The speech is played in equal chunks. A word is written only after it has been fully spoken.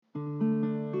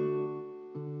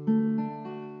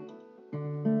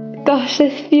gosh,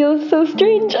 this feels so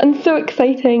strange and so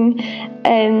exciting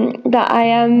that I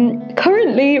am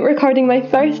currently recording my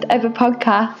first ever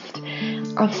podcast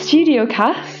of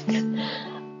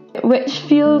StudioCast, which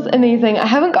feels amazing. I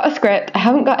haven't got a script, I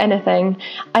haven't got anything.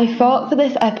 I thought for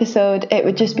this episode it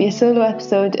would just be a solo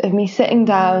episode of me sitting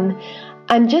down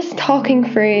and just talking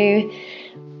through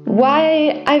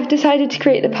why I've decided to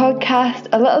create the podcast,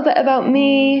 a little bit about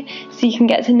me so you can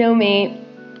get to know me,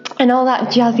 and all that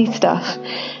jazzy stuff.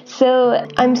 So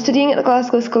I'm studying at the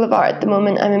Glasgow School of Art at the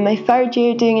moment. I'm in my third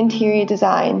year doing interior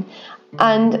design,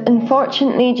 and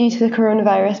unfortunately due to the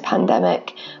coronavirus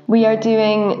pandemic we are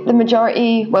doing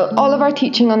all of our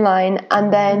teaching online,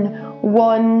 and then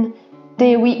 1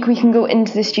 day a week we can go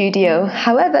into the studio.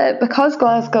 However, because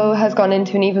Glasgow has gone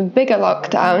into an even bigger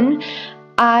lockdown,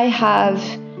 I have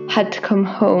had to come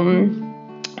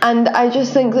home. And I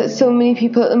just think that so many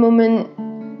people at the moment,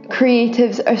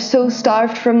 creatives, are so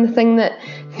starved from the thing that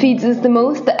feeds us the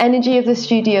most. The energy of the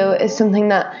studio is something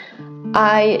that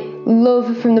I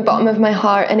love from the bottom of my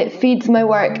heart, and it feeds my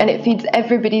work and it feeds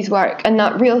everybody's work, and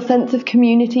that real sense of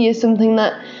community is something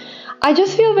that I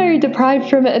just feel very deprived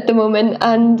from it at the moment,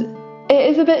 and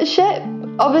it is a bit shit.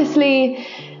 Obviously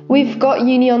we've got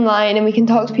uni online and we can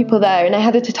talk to people there, and I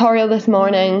had a tutorial this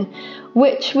morning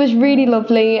which was really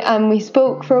lovely and we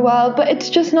spoke for a while, but it's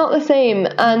just not the same.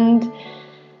 And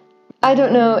I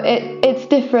don't know, it's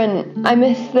different. I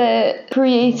miss the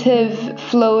creative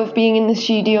flow of being in the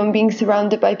studio and being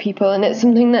surrounded by people, and it's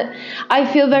something that I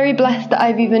feel very blessed that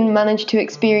I've even managed to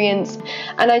experience.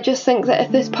 And I just think that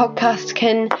if this podcast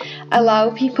can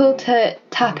allow people to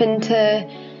tap into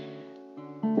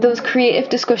those creative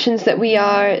discussions that we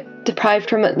are deprived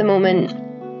from at the moment,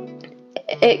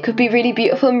 it could be really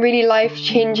beautiful and really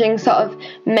life-changing, sort of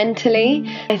mentally.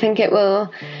 I think it will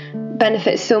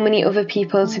benefit so many other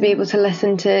people to be able to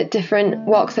listen to different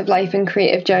walks of life and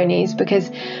creative journeys, because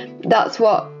that's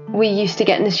what we used to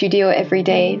get in the studio every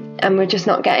day, and we're just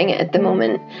not getting it at the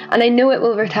moment. And I know it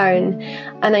will return,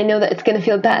 and I know that it's going to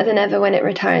feel better than ever when it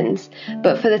returns,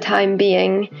 but for the time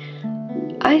being,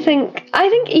 I think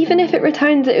even if it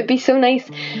returns, it would be so nice.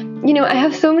 You know, I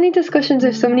have so many discussions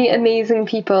with so many amazing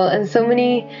people and so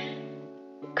many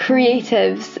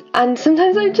creatives, and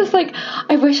sometimes I'm just like,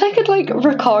 I wish I could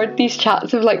record these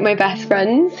chats of my best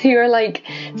friends who are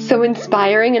so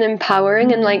inspiring and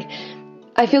empowering, and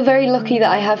I feel very lucky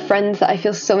that I have friends that I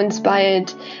feel so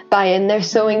inspired by, and they're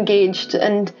so engaged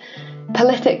and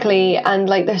politically, and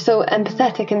they're so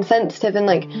empathetic and sensitive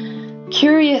and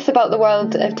curious about the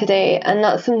world of today, and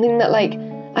that's something that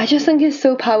I just think is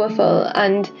so powerful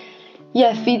and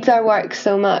feeds our work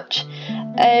so much.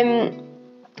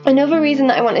 Another reason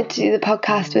that I wanted to do the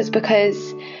podcast was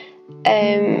because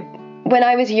when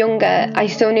I was younger I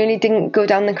so nearly didn't go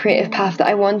down the creative path that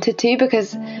I wanted to,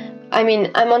 because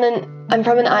I'm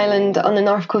from an island on the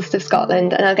north coast of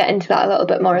Scotland, and I'll get into that a little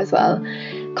bit more as well,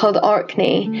 called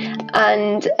Orkney,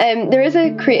 and there is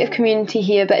a creative community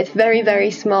here, but it's very, very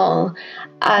small.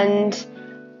 And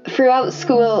throughout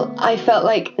school I felt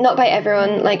not by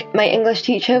everyone, my English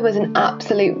teacher was an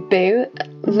absolute boo,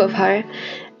 love her,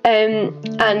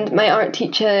 and my art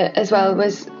teacher as well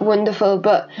was wonderful,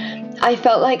 but I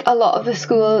felt a lot of the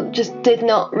school just did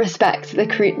not respect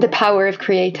the power of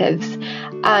creatives,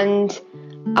 and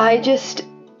I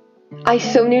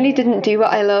so nearly didn't do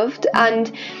what I loved.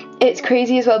 And it's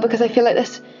crazy as well, because I feel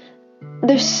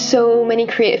there's so many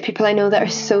creative people I know that are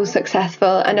so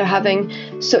successful and are having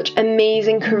such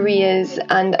amazing careers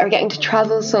and are getting to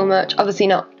travel so much. Obviously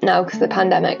not now because of the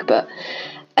pandemic, but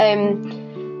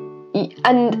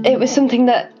and it was something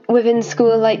that within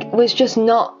school was just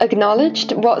not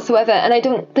acknowledged whatsoever. And I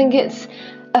don't think it's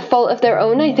a fault of their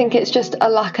own. I think it's just a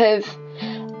lack of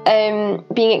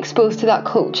being exposed to that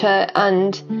culture,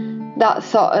 and that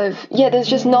sort of there's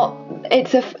just not,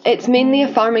 it's mainly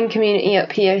a farming community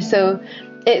up here, so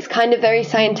it's kind of very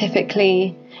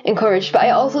scientifically encouraged. But I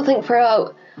also think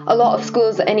throughout a lot of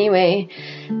schools anyway,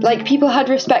 people had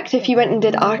respect if you went and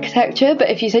did architecture, but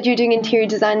if you said you're doing interior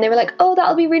design, they were like, oh,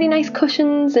 that'll be really nice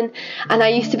cushions, and I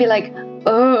used to be like,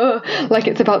 oh,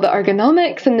 it's about the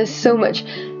ergonomics, and there's so much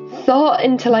thought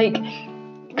into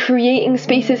creating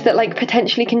spaces that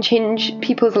potentially can change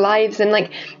people's lives, and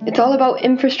it's all about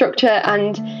infrastructure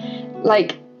and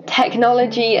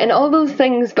technology and all those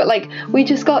things, but we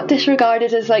just got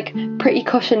disregarded as pretty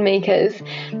cushion makers.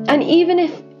 And even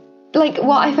if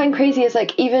what I find crazy is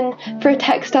even for a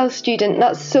textile student,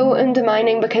 that's so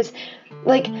undermining, because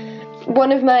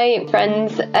one of my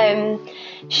friends,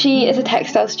 she is a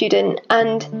textile student,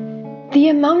 and the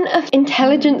amount of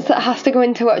intelligence that has to go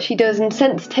into what she does and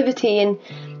sensitivity and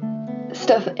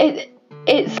stuff,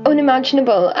 it's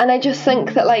unimaginable. And I just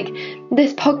think that like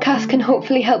this podcast can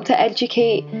hopefully help to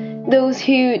educate those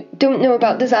who don't know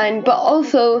about design, but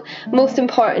also most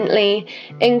importantly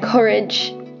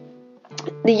encourage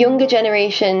the younger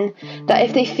generation that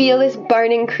if they feel this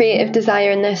burning creative desire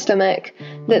in their stomach,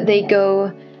 that they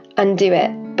go and do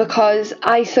it. Because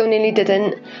I so nearly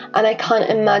didn't, and I can't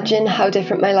imagine how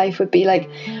different my life would be. Like,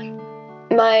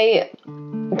 my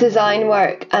design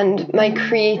work and my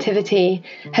creativity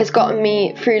has gotten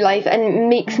me through life and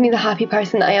makes me the happy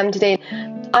person that I am today.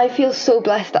 I feel so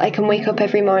blessed that I can wake up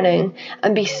every morning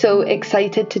and be so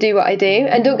excited to do what I do.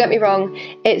 And don't get me wrong,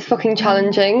 it's fucking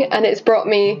challenging, and it's brought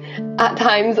me at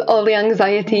times all the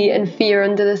anxiety and fear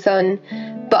under the sun,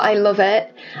 but I love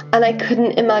it. And I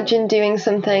couldn't imagine doing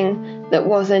something that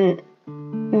wasn't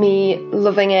me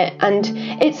loving it. And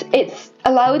it's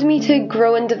allowed me to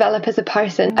grow and develop as a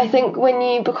person. I think when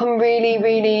you become really,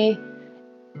 really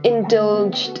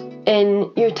indulged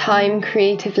in your time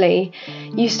creatively,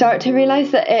 you start to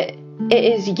realise that it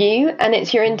is you and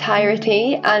it's your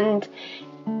entirety, and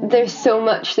there's so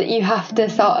much that you have to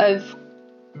sort of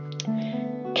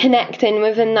connect in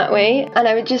within that way. And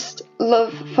I would just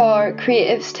love for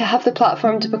creatives to have the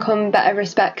platform to become better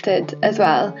respected as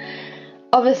well.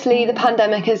 Obviously, the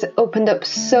pandemic has opened up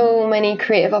so many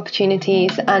creative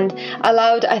opportunities and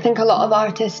allowed, I think, a lot of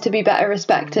artists to be better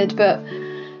respected. But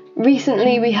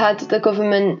recently we had the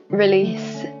government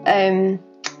release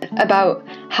about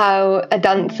how a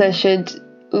dancer should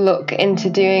look into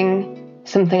doing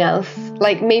something else.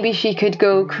 Like, maybe she could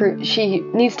go, she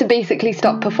needs to basically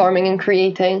stop performing and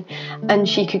creating, and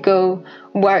she could go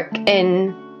work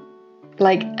in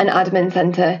like an admin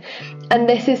centre. And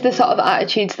this is the sort of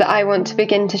attitudes that I want to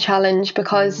begin to challenge,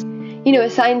 because, you know, a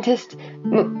scientist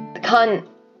can't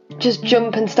just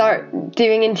jump and start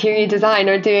doing interior design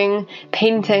or doing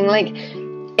painting. Like,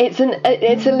 it's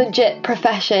a legit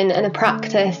profession and a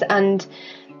practice, and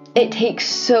it takes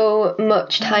so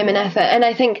much time and effort. And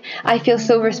I think I feel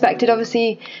so respected,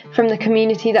 obviously, from the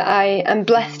community that I am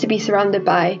blessed to be surrounded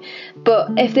by.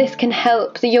 But if this can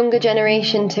help the younger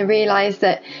generation to realise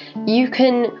that you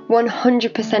can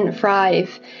 100%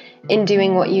 thrive in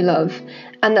doing what you love,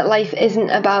 and that life isn't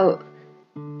about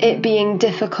it being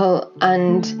difficult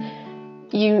and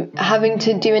you having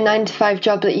to do a 9-to-5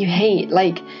 job that you hate.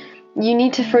 Like, you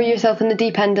need to throw yourself in the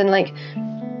deep end and like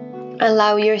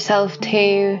allow yourself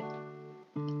to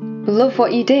love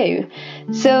what you do.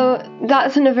 So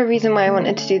that's another reason why I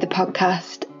wanted to do the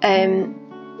podcast.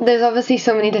 There's obviously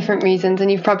so many different reasons,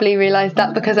 and you've probably realised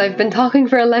that because I've been talking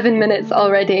for 11 minutes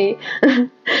already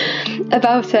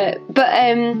about it. But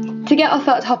to get off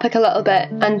that topic a little bit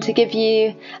and to give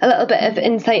you a little bit of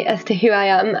insight as to who I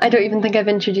am, I don't even think I've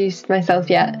introduced myself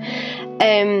yet.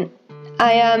 I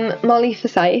am Molly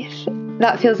Forsyth.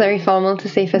 That feels very formal to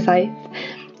say Forsyth.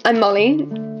 I'm Molly,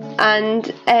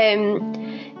 and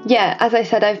yeah, as I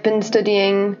said, I've been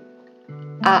studying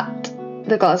at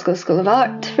the Glasgow School of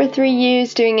Art for 3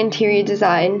 years doing interior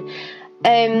design.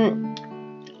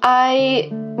 I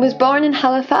was born in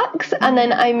Halifax, and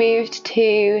then I moved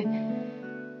to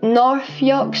North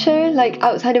Yorkshire, like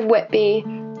outside of Whitby,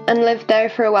 and lived there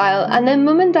for a while. And then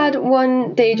Mum and Dad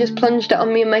one day just plunged it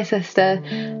on me and my sister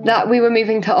that we were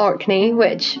moving to Orkney,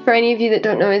 which, for any of you that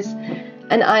don't know, is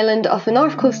an island off the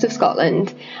north coast of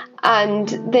Scotland. And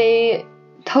they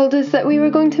told us that we were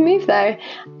going to move there,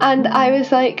 and I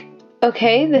was like,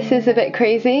 okay, this is a bit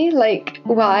crazy, like,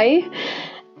 why?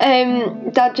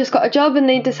 Dad just got a job and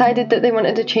they decided that they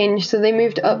wanted to change, so they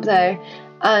moved up there,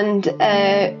 and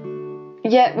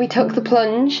yeah, we took the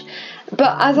plunge.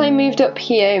 But as I moved up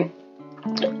here,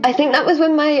 I think that was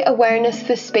when my awareness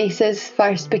for spaces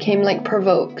first became like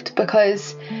provoked,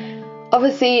 because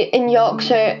obviously in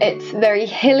Yorkshire it's very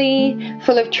hilly,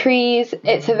 full of trees,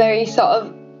 it's a very sort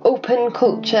of open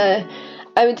culture.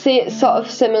 I would say it's sort of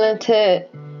similar to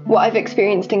what I've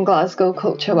experienced in Glasgow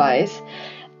culture-wise.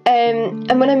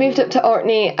 And when I moved up to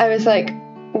Orkney, I was like,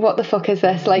 what the fuck is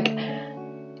this? Like,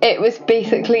 it was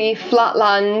basically flat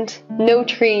land, no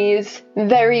trees,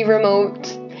 very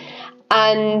remote,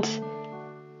 and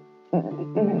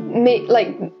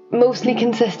like mostly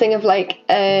consisting of like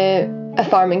a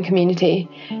farming community.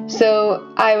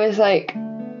 So I was like,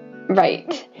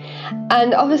 right.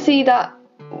 And obviously that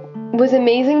was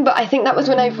amazing, but I think that was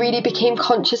when I really became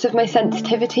conscious of my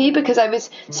sensitivity, because I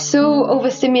was so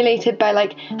overstimulated by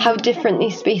like how different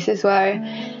these spaces were,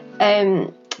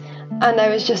 and I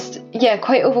was just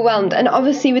quite overwhelmed. And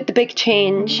obviously with the big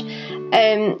change,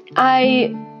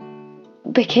 I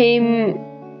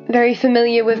became very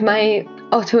familiar with my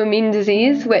autoimmune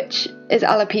disease, which is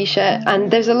alopecia,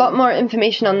 and there's a lot more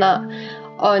information on that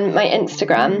on my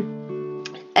Instagram.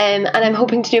 and I'm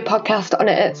hoping to do a podcast on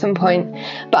it at some point,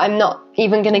 but I'm not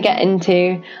even going to get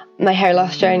into my hair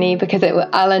loss journey because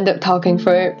I'll end up talking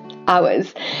for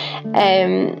hours.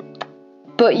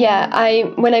 But yeah,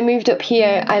 when I moved up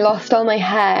here, I lost all my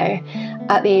hair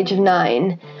at the age of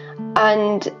 9,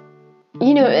 and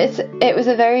you know, it was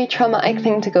a very traumatic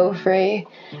thing to go through,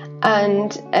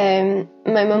 and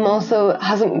my mum also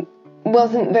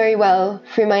wasn't very well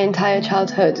through my entire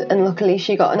childhood, and luckily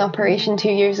she got an operation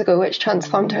 2 years ago which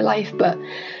transformed her life. But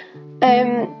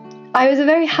I was a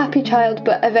very happy child,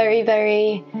 but a very,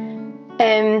 very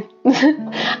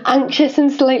anxious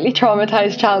and slightly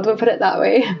traumatized child, we'll put it that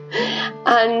way.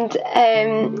 And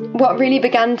what really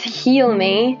began to heal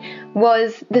me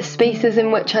was the spaces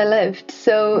in which I lived.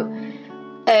 So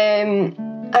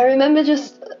I remember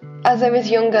just as I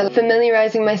was younger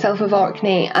familiarising myself with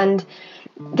Orkney, and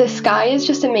the sky is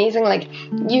just amazing. Like,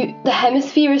 the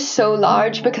hemisphere is so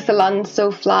large because the land's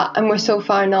so flat and we're so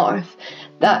far north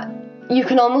that you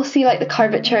can almost see like the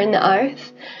curvature in the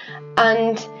earth.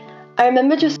 And I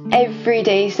remember just every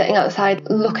day sitting outside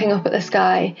looking up at the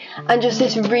sky, and just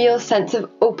this real sense of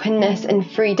openness and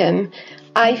freedom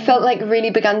I felt like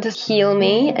really began to heal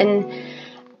me.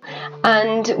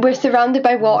 And we're surrounded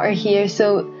by water here,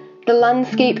 so the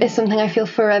landscape is something I feel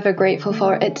forever grateful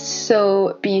for. It's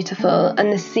so beautiful,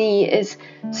 and the sea is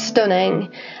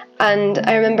stunning. And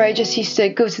I remember I just used to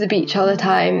go to the beach all the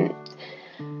time.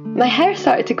 My hair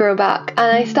started to grow back,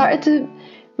 and I started to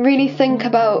really think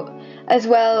about, as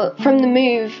well, from the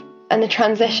move and the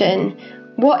transition,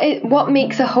 what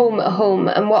makes a home,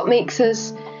 and what makes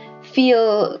us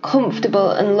feel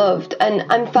comfortable and loved.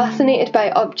 And I'm fascinated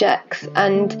by objects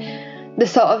and the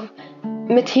sort of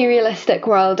materialistic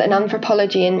world and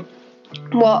anthropology, and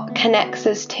what connects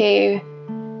us to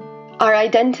our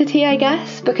identity, I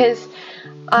guess, because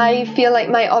I feel like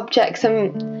my objects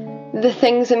and the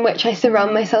things in which I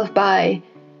surround myself by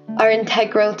are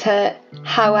integral to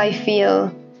how I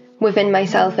feel within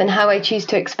myself and how I choose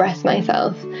to express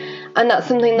myself. And that's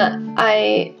something that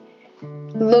I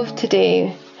love to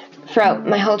do throughout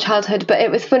my whole childhood. But it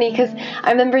was funny because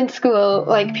I remember in school,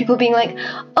 like, people being like,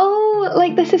 oh,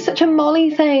 like, this is such a Molly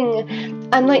thing.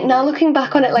 And like, now looking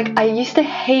back on it, like, I used to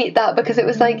hate that because it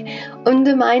was like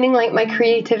undermining like my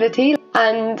creativity.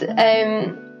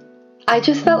 And I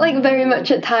just felt like very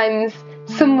much at times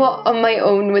somewhat on my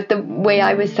own with the way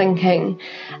I was thinking.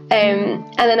 And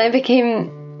then I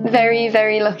became very,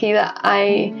 very lucky that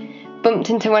I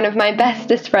bumped into one of my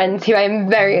bestest friends, who I'm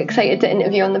very excited to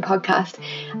interview on the podcast,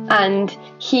 and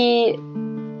he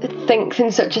thinks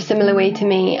in such a similar way to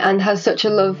me and has such a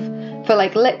love for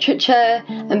like literature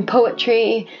and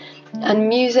poetry and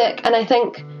music. And I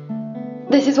think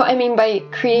this is what I mean by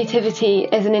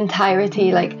creativity as an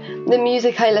entirety. Like, the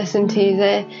music I listen to,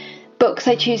 the books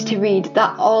I choose to read,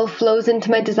 that all flows into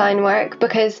my design work,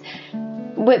 because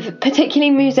with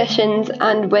particularly musicians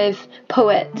and with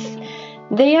poets,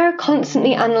 they are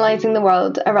constantly analysing the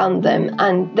world around them,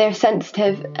 and they're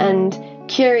sensitive and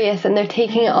curious, and they're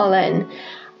taking it all in.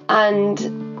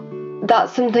 And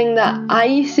that's something that I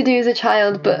used to do as a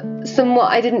child, but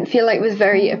somewhat I didn't feel like was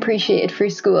very appreciated through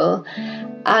school.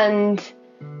 And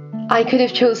I could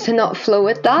have chose to not flow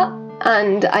with that,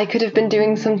 and I could have been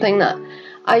doing something that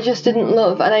I just didn't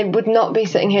love, and I would not be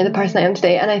sitting here the person I am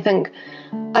today. And I think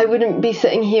I wouldn't be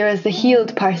sitting here as the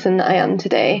healed person that I am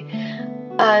today.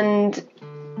 And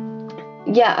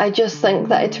yeah, I just think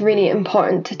that it's really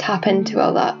important to tap into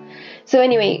all that. So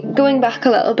anyway, going back a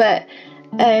little bit,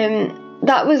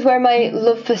 that was where my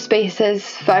love for spaces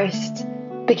first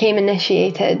became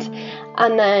initiated.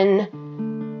 And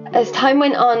then as time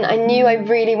went on, I knew I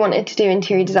really wanted to do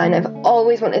interior design. I've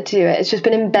always wanted to do it. It's just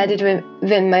been embedded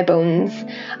within my bones.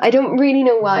 I don't really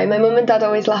know why. My mum and dad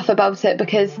always laugh about it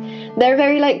because they're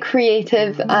very like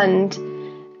creative, and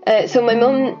so my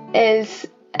mum is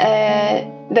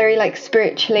very like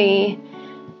spiritually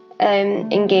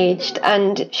engaged,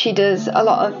 and she does a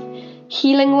lot of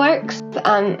healing works.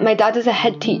 My dad is a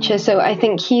head teacher, so I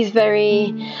think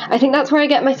that's where I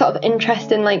get my sort of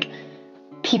interest in like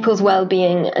people's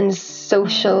well-being and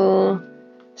social,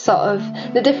 sort of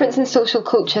the difference in social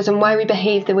cultures and why we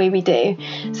behave the way we do.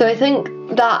 So I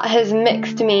think that has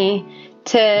mixed me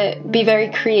to be very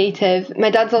creative.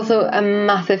 My dad's also a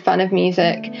massive fan of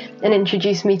music and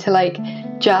introduced me to like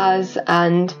jazz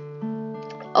and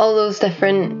all those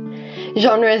different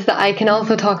genres that I can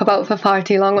also talk about for far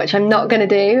too long, which I'm not going to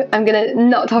do. I'm going to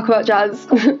not talk about jazz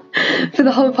for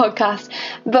the whole podcast.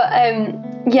 But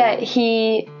yeah,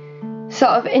 he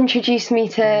sort of introduced me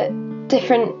to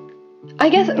different, I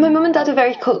guess my mum and dad are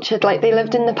very cultured. Like, they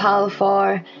lived in Nepal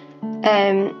for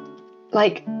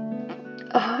like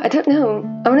I don't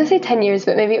know, I want to say 10 years,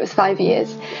 but maybe it was 5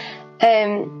 years.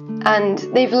 And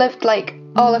they've lived like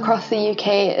all across the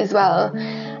UK as well.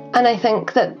 And I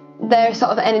think that their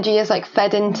sort of energy is like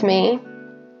fed into me.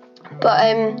 But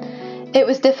it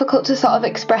was difficult to sort of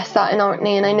express that in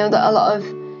Orkney, and I know that a lot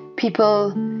of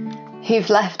people who've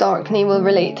left Orkney will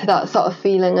relate to that sort of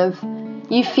feeling of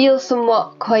you feel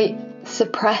somewhat quite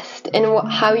suppressed in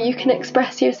how you can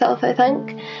express yourself, I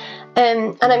think.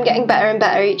 And I'm getting better and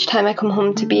better each time I come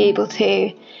home to be able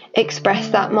to express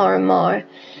that more and more.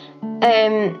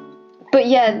 But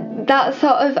yeah, that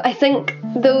sort of, I think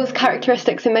those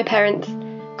characteristics in my parents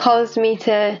caused me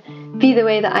to be the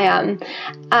way that I am.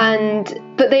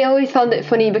 But they always found it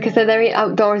funny because they're very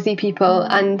outdoorsy people,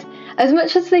 and as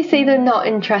much as they say they're not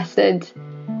interested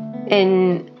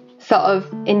in sort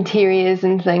of interiors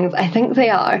and things, I think they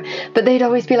are. But they'd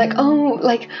always be like, oh,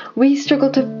 like, we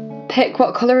struggle to pick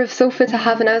what colour of sofa to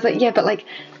have, and I was like, yeah, but like,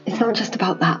 it's not just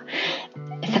about that,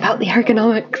 it's about the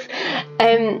ergonomics.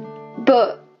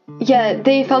 But yeah,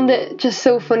 they found it just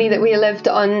so funny that we lived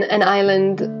on an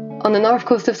island on the north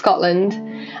coast of Scotland,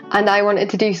 and I wanted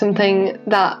to do something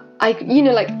that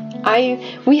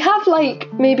we have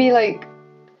like maybe like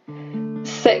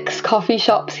 6 coffee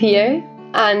shops here,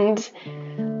 and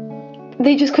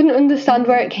they just couldn't understand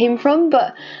where it came from.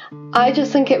 But I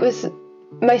just think it was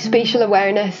my spatial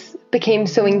awareness became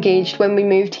so engaged when we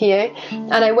moved here,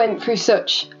 and I went through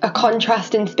such a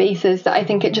contrast in spaces that I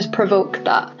think it just provoked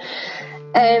that.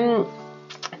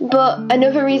 But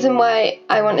another reason why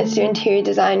I wanted to do interior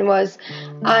design was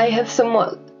I have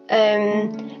somewhat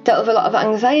dealt with a lot of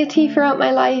anxiety throughout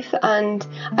my life, and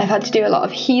I've had to do a lot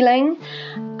of healing,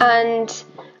 and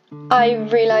I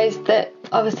realised that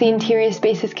obviously interior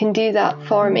spaces can do that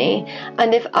for me,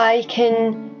 and if I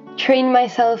can train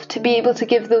myself to be able to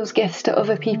give those gifts to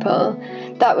other people,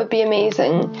 that would be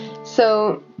amazing.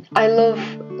 So I love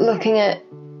looking at,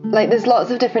 like, there's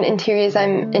lots of different interiors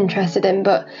I'm interested in,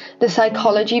 but the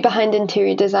psychology behind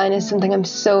interior design is something I'm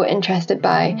so interested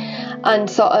by, and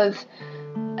sort of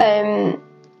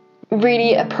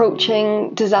really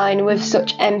approaching design with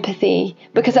such empathy,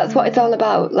 because that's what it's all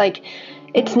about. Like,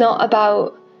 it's not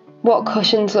about what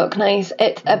cushions look nice,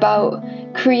 it's about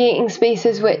creating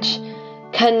spaces which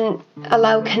can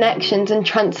allow connections and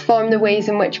transform the ways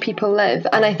in which people live.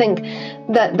 And I think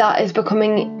that is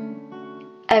becoming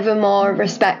ever more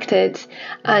respected,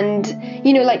 and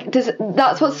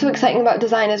that's what's so exciting about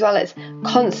design as well. It's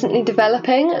constantly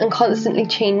developing and constantly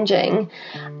changing,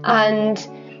 and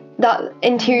that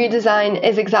interior design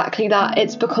is exactly that.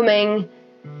 It's becoming,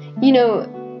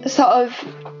 sort of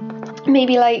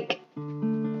maybe like,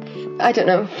 I don't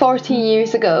know, 40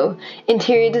 years ago,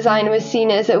 interior design was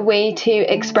seen as a way to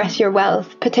express your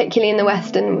wealth, particularly in the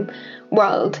Western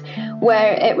world,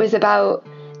 where it was about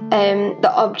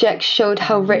the objects showed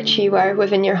how rich you were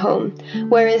within your home.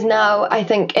 Whereas now I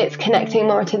think it's connecting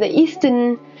more to the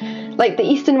Eastern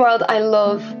world. I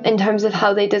love in terms of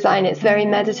how they design. It's very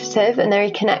meditative and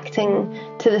very connecting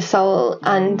to the soul,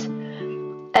 and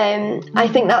I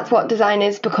think that's what design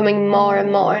is becoming more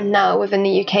and more now within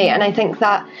the UK. And I think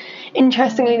that,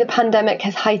 interestingly, the pandemic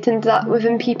has heightened that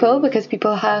within people, because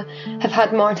people have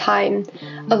had more time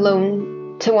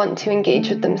alone to want to engage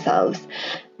with themselves.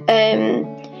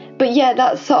 But yeah,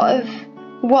 that's sort of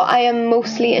what I am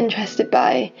mostly interested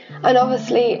by. And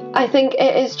obviously, I think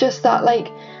it is just that, like,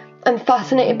 I'm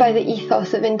fascinated by the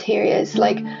ethos of interiors.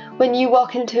 Like, when you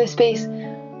walk into a space,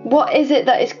 what is it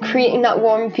that is creating that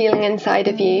warm feeling inside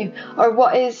of you? Or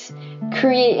what is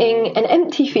creating an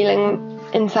empty feeling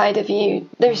inside of you?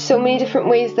 There's so many different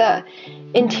ways that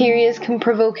interiors can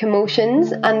provoke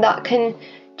emotions, and that can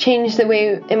change the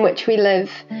way in which we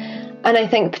live. And I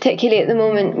think particularly at the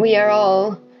moment, we are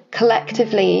all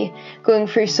collectively going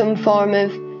through some form of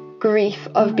grief,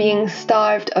 of being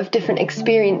starved of different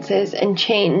experiences and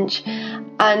change.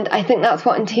 And I think that's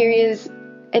what interiors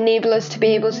enable us to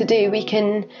be able to do.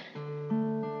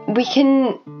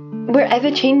 We're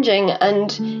ever changing,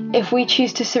 and if we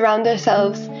choose to surround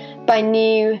ourselves by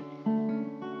new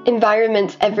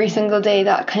environments every single day,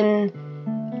 that can,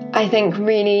 I think,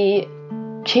 really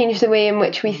change the way in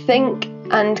which we think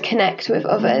and connect with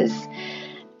others.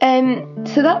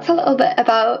 So that's a little bit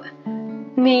about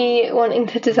me wanting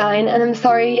to design, and I'm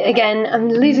sorry again, I'm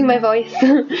losing my voice.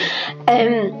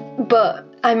 But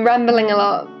I'm rambling a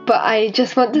lot, but I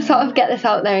just want to sort of get this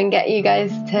out there and get you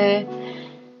guys to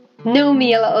know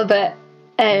me a little bit.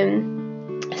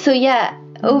 So yeah,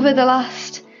 over the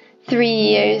last 3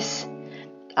 years,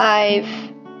 I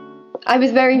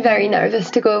was very, very nervous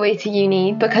to go away to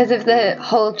uni because of the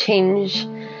whole change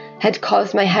had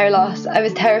caused my hair loss. I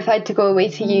was terrified to go away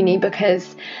to uni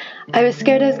because I was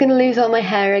scared I was going to lose all my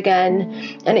hair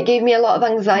again, and it gave me a lot of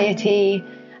anxiety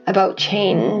about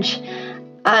change.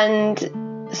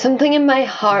 And something in my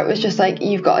heart was just like,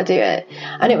 you've got to do it.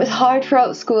 And it was hard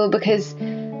throughout school because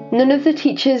none of the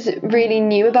teachers really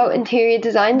knew about interior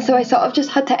design, so I sort of just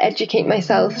had to educate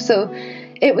myself. So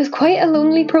it was quite a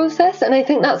lonely process, and I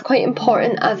think that's quite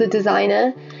important as a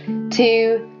designer,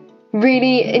 to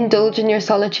really indulge in your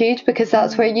solitude, because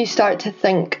that's where you start to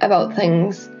think about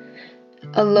things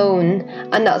alone,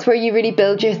 and that's where you really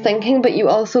build your thinking, but you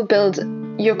also build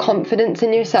your confidence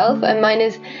in yourself. And mine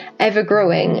is ever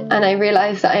growing, and I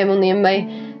realise that I am only in my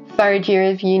 3rd year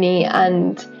of uni,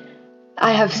 and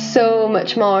I have so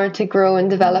much more to grow and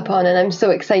develop on, and I'm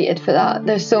so excited for that.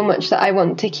 There's so much that I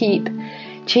want to keep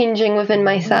changing within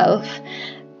myself,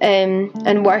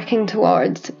 and working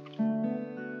towards.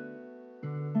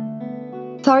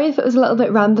 Sorry if it was a little bit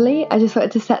rambly, I just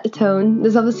wanted to set the tone.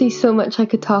 There's obviously so much I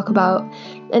could talk about,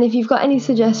 and if you've got any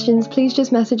suggestions, please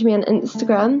just message me on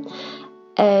Instagram.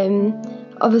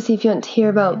 Obviously if you want to hear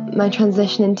about my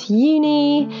transition into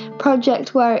uni,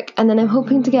 project work, and then I'm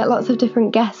hoping to get lots of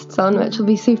different guests on, which will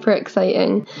be super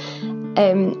exciting,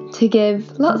 to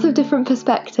give lots of different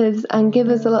perspectives and give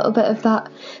us a little bit of that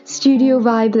studio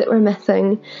vibe that we're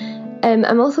missing.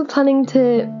 I'm also planning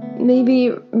to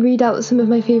maybe read out some of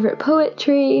my favourite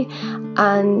poetry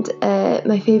and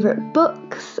my favourite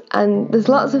books, and there's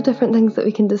lots of different things that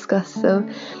we can discuss, so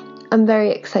I'm very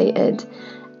excited.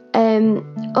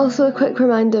 Also a quick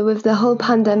reminder, with the whole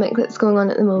pandemic that's going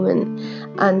on at the moment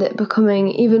and it becoming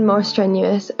even more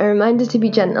strenuous, a reminder to be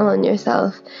gentle on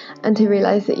yourself and to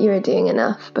realise that you are doing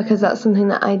enough, because that's something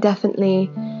that I definitely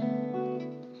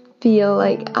feel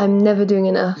like I'm never doing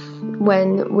enough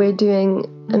when we're doing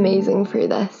amazing through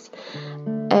this.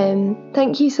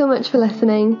 Thank you so much for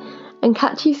listening, and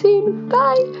catch you soon.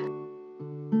 Bye!